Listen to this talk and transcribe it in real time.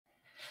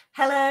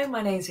Hello,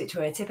 my name is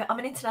Victoria Tippett. I'm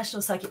an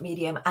international psychic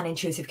medium and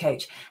intuitive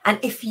coach. And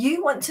if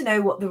you want to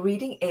know what the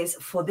reading is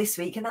for this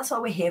week, and that's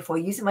what we're here for,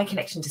 using my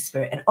connection to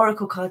spirit and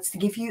oracle cards to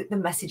give you the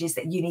messages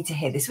that you need to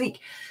hear this week.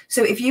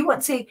 So if you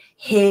want to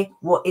hear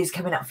what is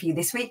coming up for you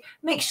this week,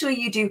 make sure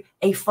you do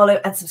a follow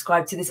and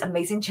subscribe to this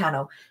amazing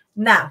channel.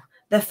 Now,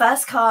 the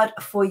first card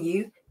for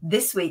you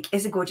this week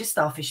is a gorgeous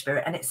starfish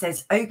spirit, and it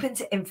says open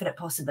to infinite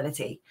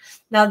possibility.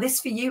 Now,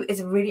 this for you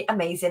is really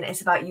amazing.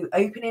 It's about you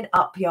opening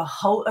up your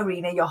whole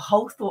arena, your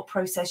whole thought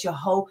process, your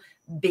whole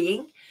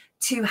being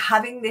to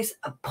having this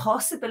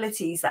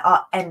possibilities that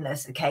are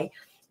endless. Okay.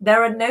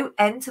 There are no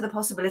end to the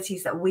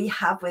possibilities that we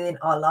have within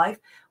our life,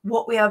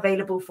 what we are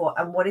available for,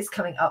 and what is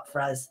coming up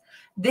for us.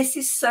 This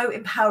is so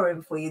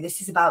empowering for you.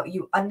 This is about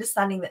you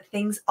understanding that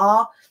things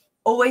are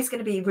always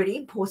going to be really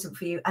important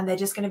for you, and they're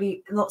just going to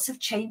be lots of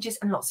changes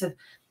and lots of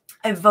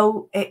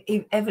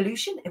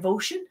evolution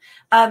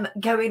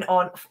going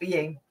on for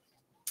you.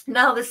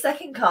 Now, the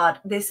second card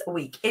this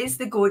week is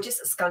the gorgeous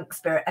skunk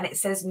spirit, and it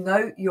says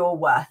know your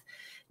worth.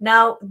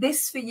 Now,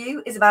 this for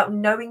you is about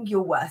knowing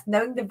your worth,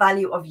 knowing the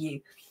value of you.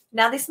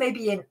 Now, this may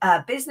be in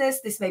business,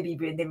 this may be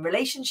in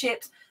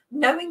relationships,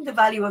 knowing the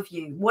value of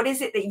you. What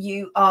is it that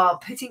you are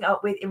putting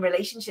up with in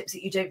relationships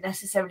that you don't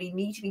necessarily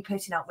need to be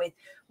putting up with?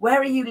 Where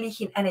are you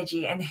leaking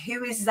energy, and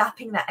who is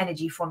zapping that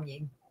energy from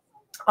you?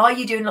 Are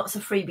you doing lots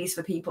of freebies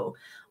for people?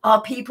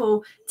 Are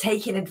people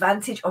taking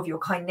advantage of your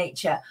kind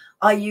nature?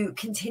 Are you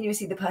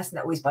continuously the person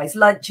that always buys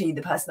lunch? Are you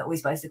the person that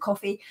always buys the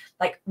coffee?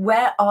 Like,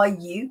 where are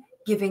you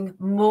giving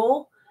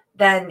more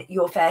than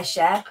your fair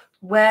share?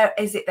 Where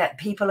is it that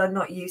people are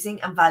not using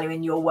and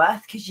valuing your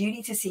worth? Because you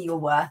need to see your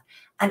worth,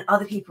 and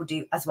other people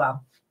do as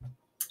well.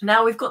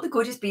 Now, we've got the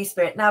gorgeous bee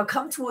spirit. Now,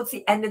 come towards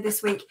the end of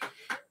this week,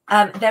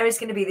 there is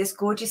going to be this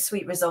gorgeous,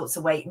 sweet results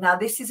await. Now,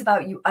 this is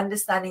about you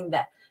understanding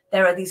that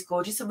there are these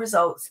gorgeous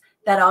results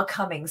that are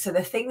coming. So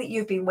the thing that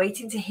you've been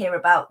waiting to hear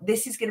about,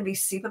 this is going to be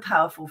super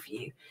powerful for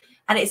you.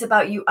 And it's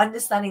about you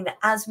understanding that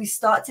as we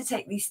start to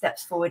take these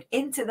steps forward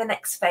into the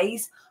next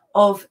phase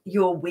of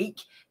your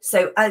week,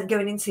 so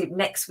going into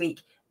next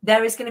week,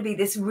 there is going to be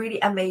this really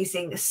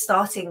amazing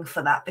starting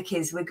for that,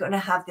 because we're going to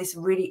have this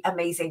really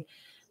amazing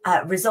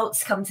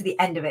results come to the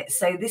end of it.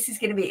 So this is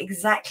going to be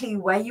exactly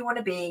where you want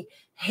to be,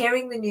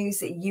 hearing the news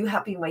that you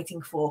have been waiting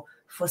for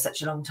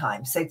such a long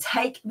time. So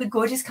take the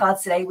gorgeous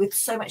cards today with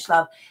so much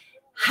love.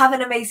 Have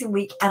an amazing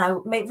week,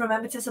 and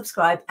remember to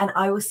subscribe, and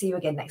I will see you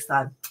again next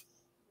time.